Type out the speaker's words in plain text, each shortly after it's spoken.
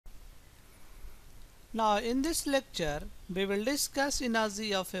Now in this lecture we will discuss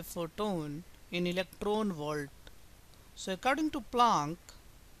energy of a photon in electron volt. So according to Planck,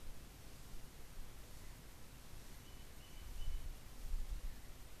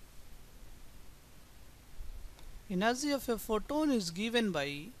 energy of a photon is given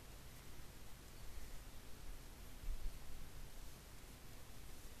by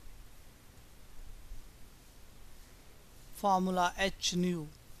formula h nu.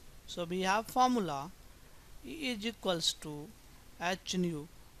 So we have formula E is equals to h nu,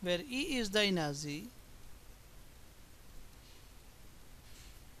 where E is the energy,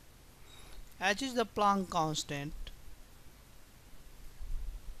 h is the Planck constant,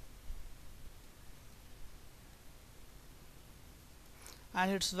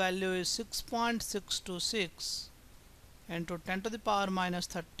 and its value is 6.626 into 10 to the power minus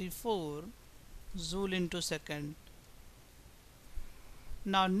 34 joule into second.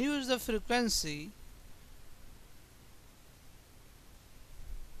 Now nu is the frequency,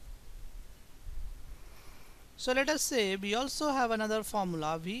 so let us say we also have another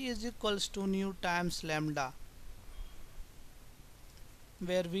formula, V is equals to nu times lambda,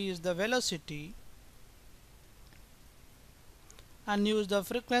 where V is the velocity and nu is the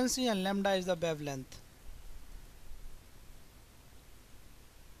frequency and lambda is the wavelength.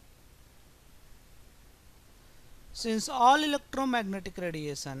 Since all electromagnetic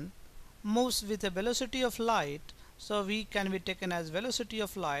radiation moves with a velocity of light, so V can be taken as velocity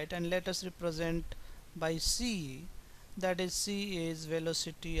of light, and let us represent by c, that is c is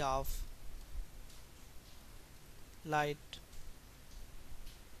velocity of light.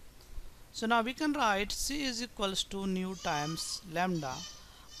 So now we can write c is equals to nu times lambda,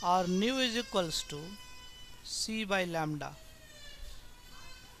 or nu is equals to c by lambda.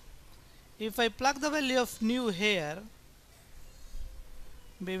 If I plug the value of nu here,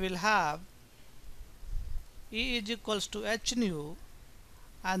 we will have E is equals to h nu,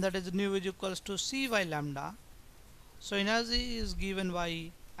 and that is nu is equals to c by lambda. So energy is given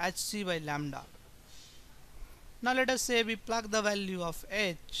by hc by lambda. Now let us say we plug the value of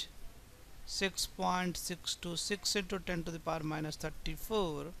h, 6.626 into 10 to the power minus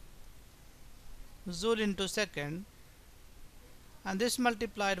 34 joule into second, and this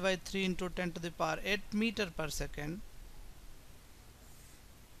multiplied by 3 into 10 to the power 8 meter per second,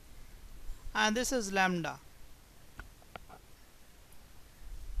 and this is lambda.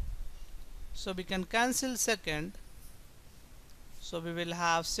 So we can cancel second, so we will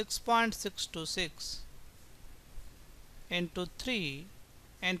have 6.626 into 3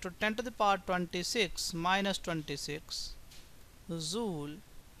 into 10 to the power 26 minus 26 joule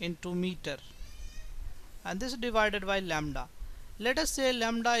into meter, and this divided by lambda. Let us say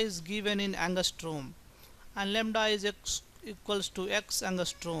lambda is given in angstrom and lambda is equals to x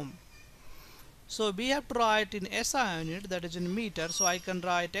angstrom. So we have to write in SI unit, that is in meter. So I can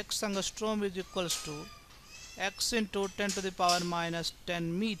write x angstrom is equals to x into 10 to the power minus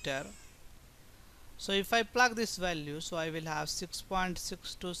 10 meter. So if I plug this value, so I will have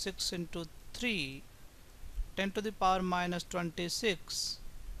 6.626 into 3 10 to the power minus 26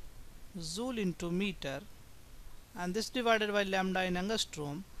 joule into meter, and this divided by lambda in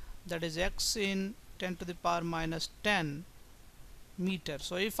angstrom, that is x in 10 to the power minus 10 meter.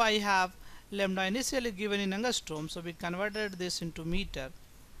 So if I have lambda initially given in angstrom, so we converted this into meter.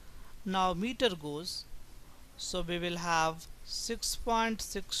 Now meter goes, so we will have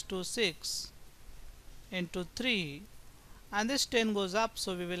 6.626 into 3, and this 10 goes up,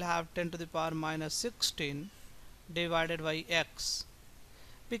 so we will have 10 to the power minus 16 divided by x.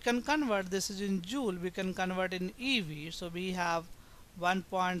 We can convert, this is in joule, we can convert in EV, so we have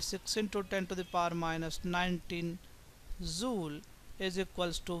 1.6 into 10 to the power minus 19 joule is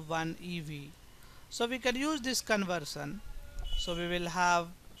equals to 1 EV. So we can use this conversion, so we will have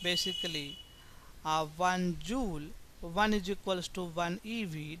basically 1 joule, 1 is equals to 1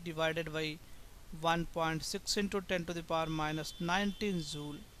 EV divided by 1.6 into 10 to the power minus 19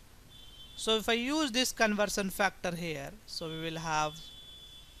 joule. So if I use this conversion factor here, so we will have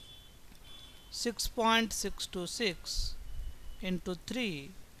 6.626 into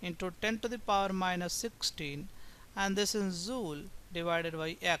 3 into 10 to the power minus 16, and this is joule divided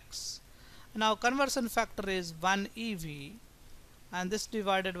by x. Now conversion factor is 1 EV, and this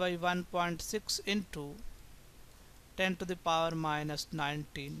divided by 1.6 into 10 to the power minus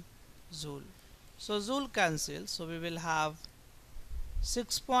 19 joule. So joule cancels, so we will have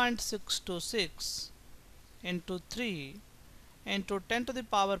 6.626 into 3 into 10 to the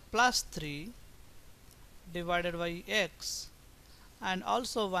power plus 3 divided by x, and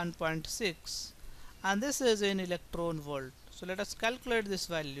also 1.6, and this is in electron volt. So let us calculate this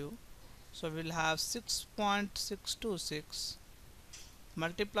value. So we'll have 6.626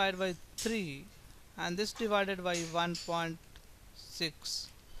 multiplied by 3 and this divided by 1.6.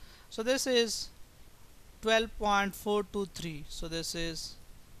 So this is 12.423. So this is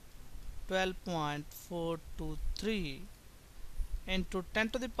 12.423 into 10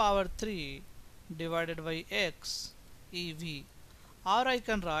 to the power 3 divided by x eV. Or I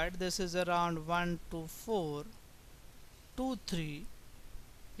can write this is around 12423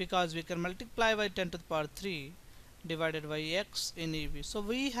 because we can multiply by 10 to the power 3 divided by x in eV. So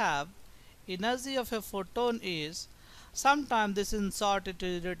we have energy of a photon is, sometimes this in short it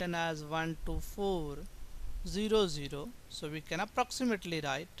is written as 12400, so we can approximately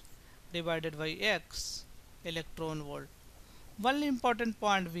write divided by x electron volt. One important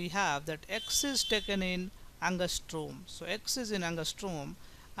point we have that x is taken in angstrom, so x is in angstrom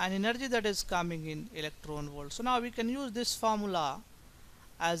and energy that is coming in electron volt. So now we can use this formula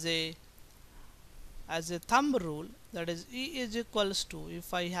as a thumb rule, that is E is equals to,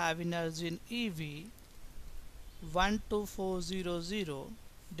 if I have energy in eV 12400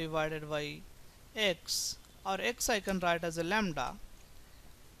 divided by x, or x I can write as a lambda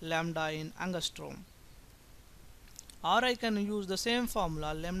in angstrom, or I can use the same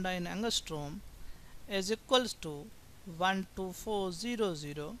formula lambda in angstrom is equals to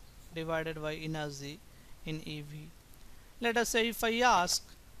 12400 divided by energy in eV. Let us say if I ask,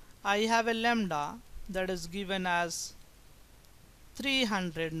 I have a lambda that is given as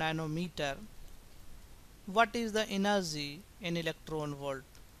 300 nanometer, what is the energy in electron volt?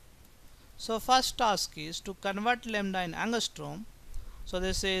 So first task is to convert lambda in angstrom. So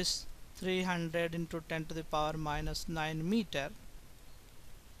this is 300 into 10 to the power minus 9 meter,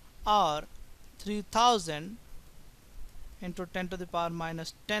 or 3000 into 10 to the power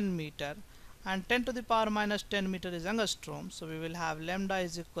minus 10 meter, and 10 to the power minus 10 meter is angstrom, so we will have lambda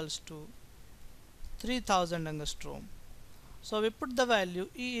is equals to 3000 angstrom. So we put the value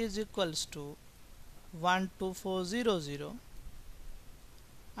E is equals to 12400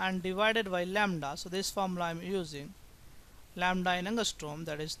 and divided by lambda, so this formula I am using, lambda in angstrom,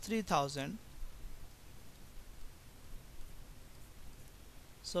 that is 3000.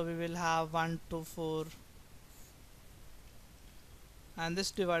 So we will have 124 and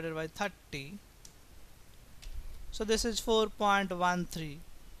this divided by 30, so this is 4.13.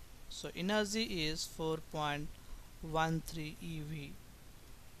 So energy is 4.13 eV.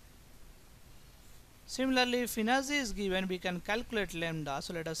 Similarly, if energy is given, we can calculate lambda.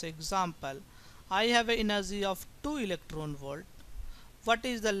 So let us say example, I have an energy of 2 electron volt. What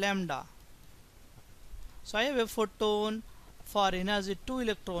is the lambda? So I have a photon for energy 2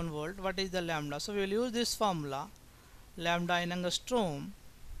 electron volt. What is the lambda? So we will use this formula, lambda in angstrom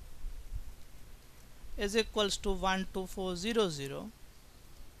is equals to 12400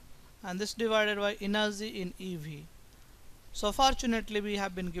 and this divided by energy in eV. So fortunately we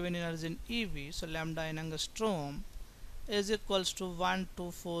have been given energy in eV, so lambda in angstrom is equals to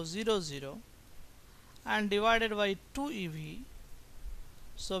 12400 and divided by 2 eV,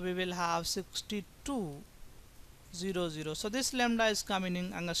 so we will have 6200. So this lambda is coming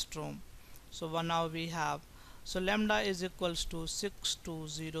in angstrom, so now we have, so lambda is equals to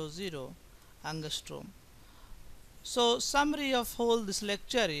 6200 angstrom. So summary of whole this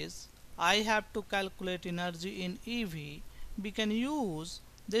lecture is, I have to calculate energy in eV. We can use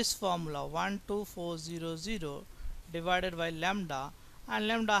this formula 12400 divided by lambda, and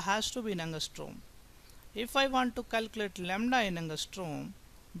lambda has to be in angstrom. If I want to calculate lambda in angstrom,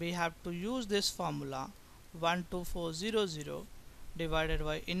 we have to use this formula 12400 divided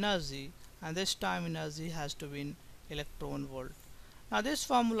by energy, and this time energy has to be in electron volt. Now this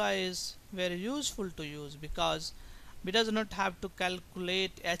formula is very useful to use because we does not have to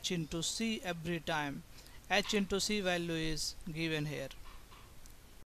calculate H into C every time. H into C value is given here.